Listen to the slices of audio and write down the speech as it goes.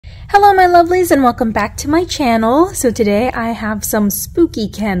Hello my lovelies and welcome back to my channel. So today I have some spooky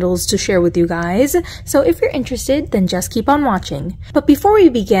candles to share with you guys. So if you're interested, then just keep on watching. But before we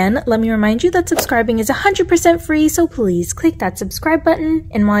begin, let me remind you that subscribing is 100% free, so please click that subscribe button.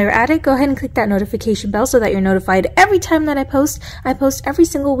 And while you're at it, go ahead and click that notification bell so that you're notified every time that I post. I post every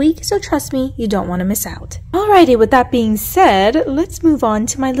single week, so trust me, you don't want to miss out. Alrighty, with that being said, let's move on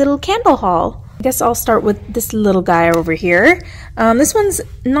to my little candle haul. I guess I'll start with this little guy over here. This one's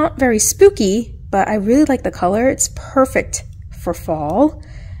not very spooky, but I really like the color. It's perfect for fall,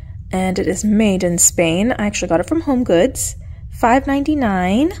 and it is made in Spain. I actually got it from Homegoods,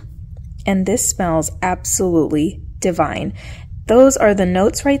 $5.99, and this smells absolutely divine. Those are the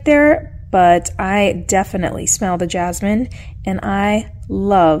notes right there, but I definitely smell the jasmine, and I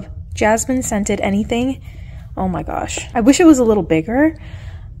love jasmine scented anything. Oh my gosh, I wish it was a little bigger.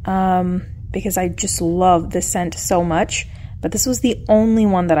 Because I just love this scent so much, but this was the only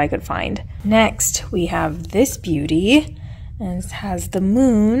one that I could find. Next, we have this beauty, and it has the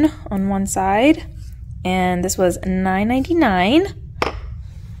moon on one side, and this was $9.99,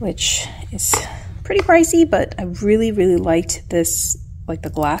 which is pretty pricey, but I really liked this, like the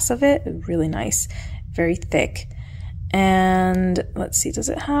glass of it, really nice, very thick. And let's see, does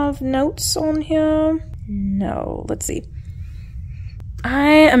it have notes on here? No, let's see.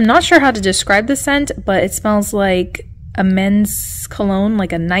 I am not sure how to describe the scent, but it smells like a men's cologne,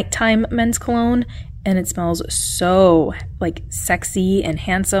 like a nighttime men's cologne, and it smells so like sexy and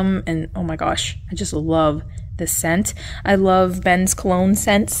handsome, and oh my gosh, I just love this scent. I love men's cologne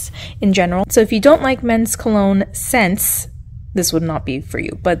scents in general, so if you don't like men's cologne scents, this would not be for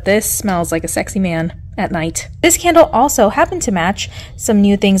you, but this smells like a sexy man at night. This candle also happened to match some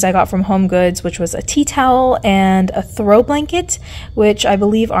new things I got from Homegoods, which was a tea towel and a throw blanket, which I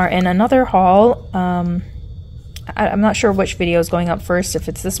believe are in another haul. I'm not sure which video is going up first, if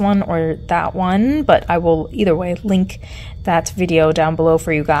it's this one or that one, but I will either way link that video down below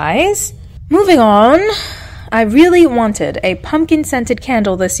for you guys. Moving on, I really wanted a pumpkin scented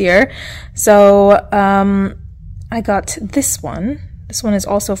candle this year, so I got this one. This one is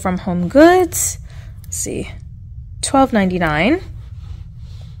also from Homegoods. Let's see, $12.99.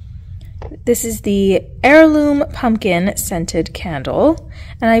 This is the Heirloom Pumpkin Scented Candle,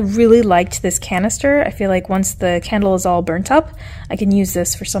 and I really liked this canister. I feel like once the candle is all burnt up, I can use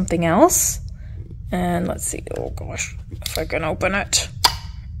this for something else. And let's see, oh gosh, if I can open it.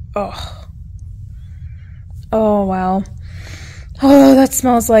 Oh wow. Oh, that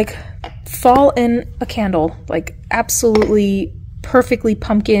smells like fall in a candle, like absolutely perfectly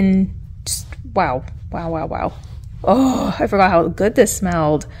pumpkin. Just wow. Oh, I forgot how good this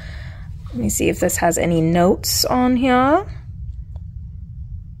smelled. Let me see if this has any notes on here.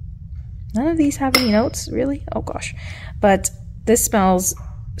 None of these have any notes, really? Oh gosh. But this smells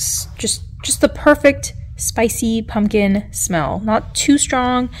just the perfect spicy pumpkin smell. Not too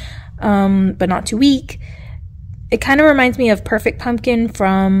strong, but not too weak. It kind of reminds me of Perfect Pumpkin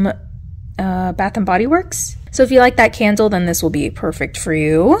from Bath & Body Works. So if you like that candle, then this will be perfect for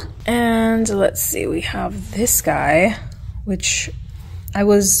you. And let's see, we have this guy, which I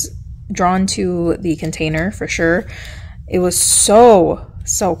was drawn to the container for sure. It was so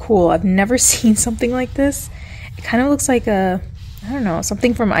cool. I've never seen something like this. It kind of looks like a, I don't know,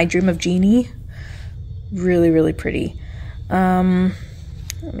 something from I Dream of Jeannie. Really pretty. Let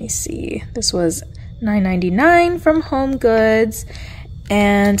me see. This was $9.99 from Homegoods.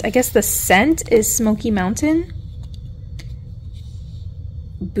 And I guess the scent is Smoky Mountain.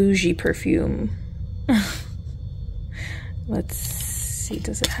 Bougie perfume. Let's see,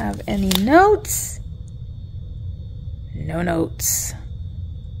 does it have any notes? No notes.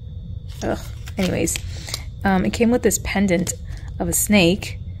 Ugh. Anyways, it came with this pendant of a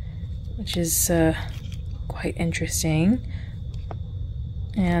snake, which is quite interesting.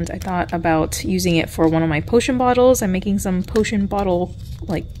 And I thought about using it for one of my potion bottles. I'm making some potion bottle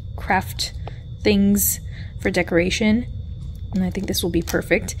like craft things for decoration, and I think this will be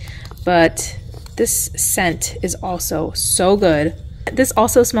perfect. But this scent is also so good. This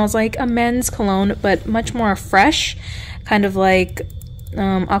also smells like a men's cologne, but much more fresh, kind of like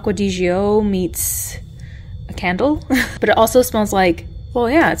Acqua di Gio meets a candle. But it also smells like, well,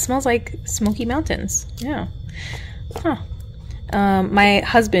 yeah, it smells like Smoky Mountains. Yeah. Huh. My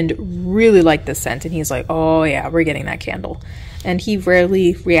husband really liked this scent, and he's like, oh yeah, we're getting that candle. And he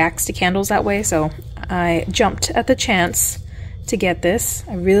rarely reacts to candles that way, so I jumped at the chance to get this.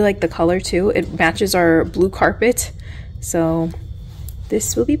 I really like the color too. It matches our blue carpet, so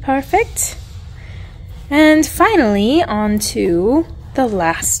this will be perfect. And finally, on to the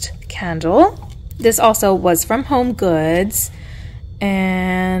last candle. This also was from Homegoods,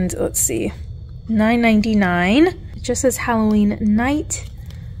 And let's see, $9.99. It just says Halloween night.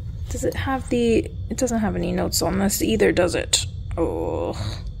 Does it have the, it doesn't have any notes on this either, does it? Oh,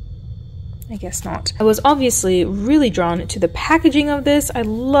 I guess not. I was obviously really drawn to the packaging of this. I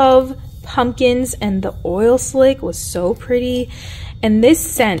love pumpkins, and the oil slick was so pretty. And this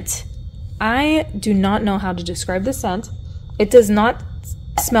scent, I do not know how to describe the scent. It does not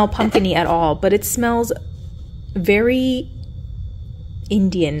smell pumpkin-y at all, but it smells very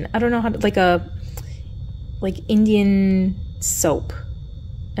Indian. I don't know how to, like Indian soap.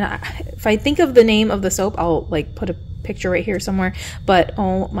 And if I think of the name of the soap, I'll like put a picture right here somewhere. But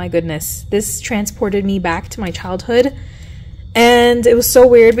oh my goodness, this transported me back to my childhood. And it was so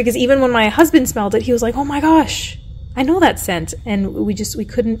weird because even when my husband smelled it, he was like, oh my gosh, I know that scent. And we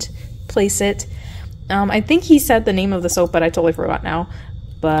couldn't place it. I think he said the name of the soap, but I totally forgot now.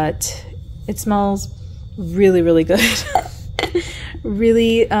 But it smells really, really good.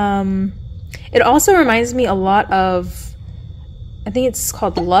 Really, it also reminds me a lot of, I think it's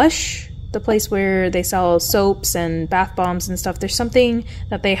called Lush, the place where they sell soaps and bath bombs and stuff. There's something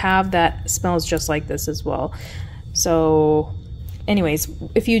that they have that smells just like this as well. So anyways,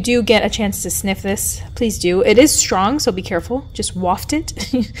 if you do get a chance to sniff this, please do. It is strong, so be careful. Just waft it.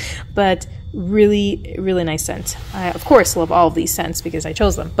 But really, really nice scent. I, of course, love all of these scents because I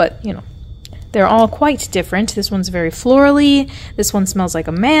chose them. But, you know, they're all quite different. This one's very florally. This one smells like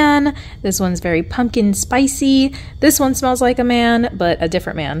a man. This one's very pumpkin spicy. This one smells like a man, but a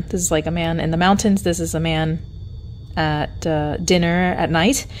different man. This is like a man in the mountains. This is a man at dinner at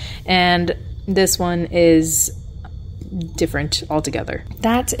night. And this one is different altogether.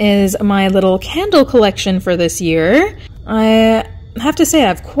 That is my little candle collection for this year. I have to say I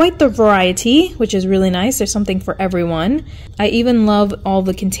have quite the variety, which is really nice. There's something for everyone. I even love all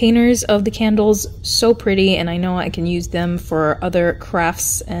the containers of the candles. So pretty, and I know I can use them for other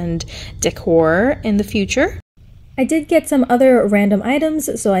crafts and decor in the future. I did get some other random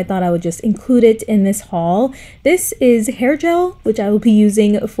items, so I thought I would just include it in this haul. This is hair gel, which I will be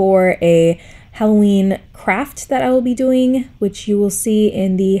using for a Halloween craft that I will be doing, which you will see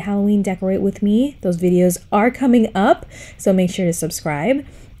in the Halloween Decorate With Me. Those videos are coming up, so make sure to subscribe.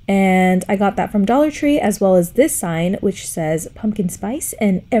 And I got that from Dollar Tree, as well as this sign, which says pumpkin spice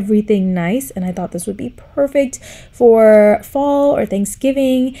and everything nice. And I thought this would be perfect for fall or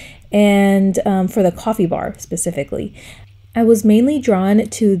Thanksgiving, and for the coffee bar specifically. I was mainly drawn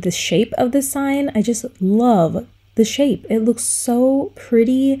to the shape of the sign. I just love the shape. It looks so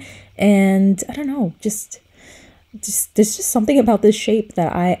pretty, and I don't know, just there's just something about this shape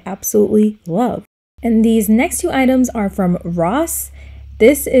that I absolutely love. And these next two items are from Ross.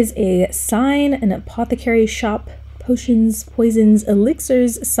 This is a sign, an apothecary shop, potions, poisons,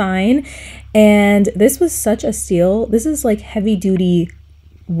 elixirs sign, and this was such a steal. This is like heavy duty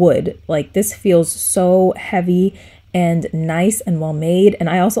wood. Like, this feels so heavy and nice and well made, and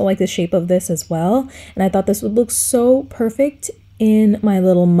I also like the shape of this as well, and I thought this would look so perfect in my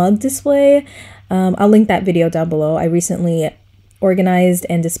little mug display. I'll link that video down below. I recently organized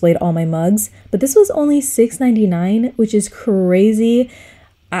and displayed all my mugs, but this was only $6.99, which is crazy.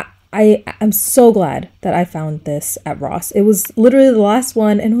 I'm so glad that I found this at Ross. It was literally the last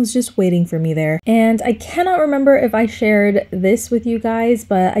one and it was just waiting for me there. And I cannot remember if I shared this with you guys,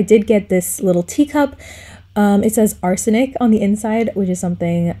 but I did get this little teacup. It says arsenic on the inside, which is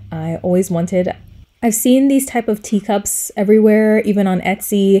something I always wanted. I've seen these type of teacups everywhere, even on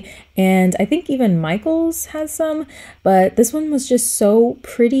Etsy, and I think even Michael's has some, but this one was just so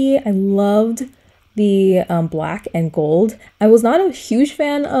pretty. I loved the black and gold. I was not a huge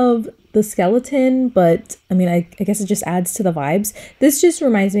fan of the skeleton, but I mean, I guess it just adds to the vibes. This just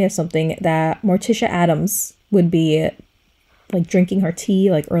reminds me of something that Morticia Addams would be like drinking her tea,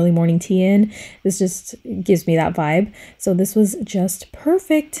 like early morning tea in. This just gives me that vibe. So this was just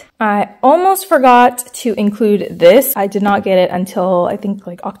perfect. I almost forgot to include this. I did not get it until I think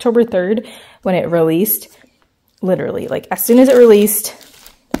like October 3rd when it released. Literally, like as soon as it released,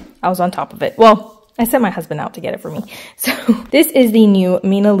 I was on top of it. Well, I sent my husband out to get it for me. So this is the new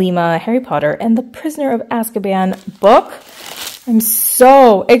Mina Lima Harry Potter and the Prisoner of Azkaban book. I'm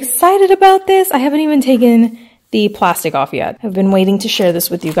so excited about this. I haven't even taken the plastic off yet. I've been waiting to share this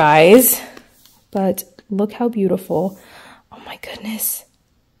with you guys, but look how beautiful. Oh my goodness.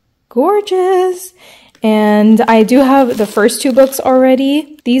 Gorgeous. And I do have the first two books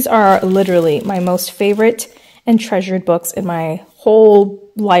already. These are literally my most favorite and treasured books in my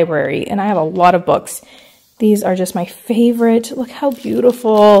whole library, and I have a lot of books. These are just my favorite. Look how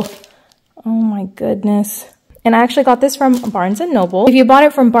beautiful. Oh my goodness. And I actually got this from Barnes & Noble. If you bought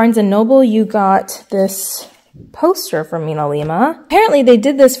it from Barnes & Noble, you got this poster from Mina Lima. Apparently they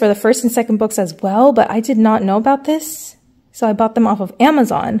did this for the first and second books as well, but I did not know about this. So I bought them off of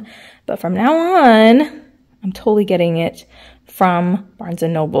Amazon. But from now on, I'm totally getting it from Barnes &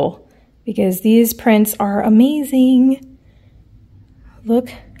 Noble because these prints are amazing.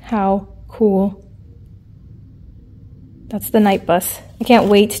 Look how cool. That's the night bus. I can't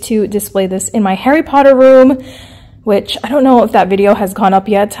wait to display this in my Harry Potter room, which I don't know if that video has gone up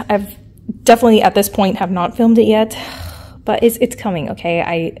yet. I've definitely at this point have not filmed it yet, but it's coming, okay?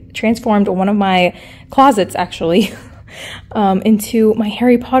 I transformed one of my closets actually into my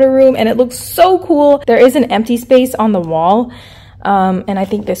Harry Potter room, and it looks so cool. There is an empty space on the wall, and I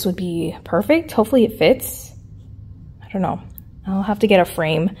think this would be perfect. Hopefully it fits. I don't know. I'll have to get a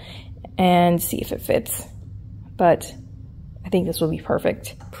frame and see if it fits, but I think this will be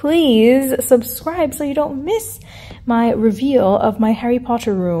perfect. Please subscribe so you don't miss my reveal of my Harry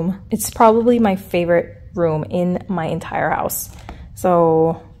Potter room. It's probably my favorite room in my entire house.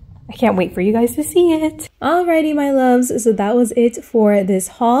 So I can't wait for you guys to see it. Alrighty, my loves. So that was it for this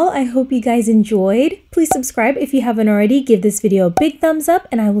haul. I hope you guys enjoyed. Please subscribe if you haven't already. Give this video a big thumbs up,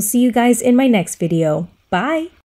 and I will see you guys in my next video. Bye!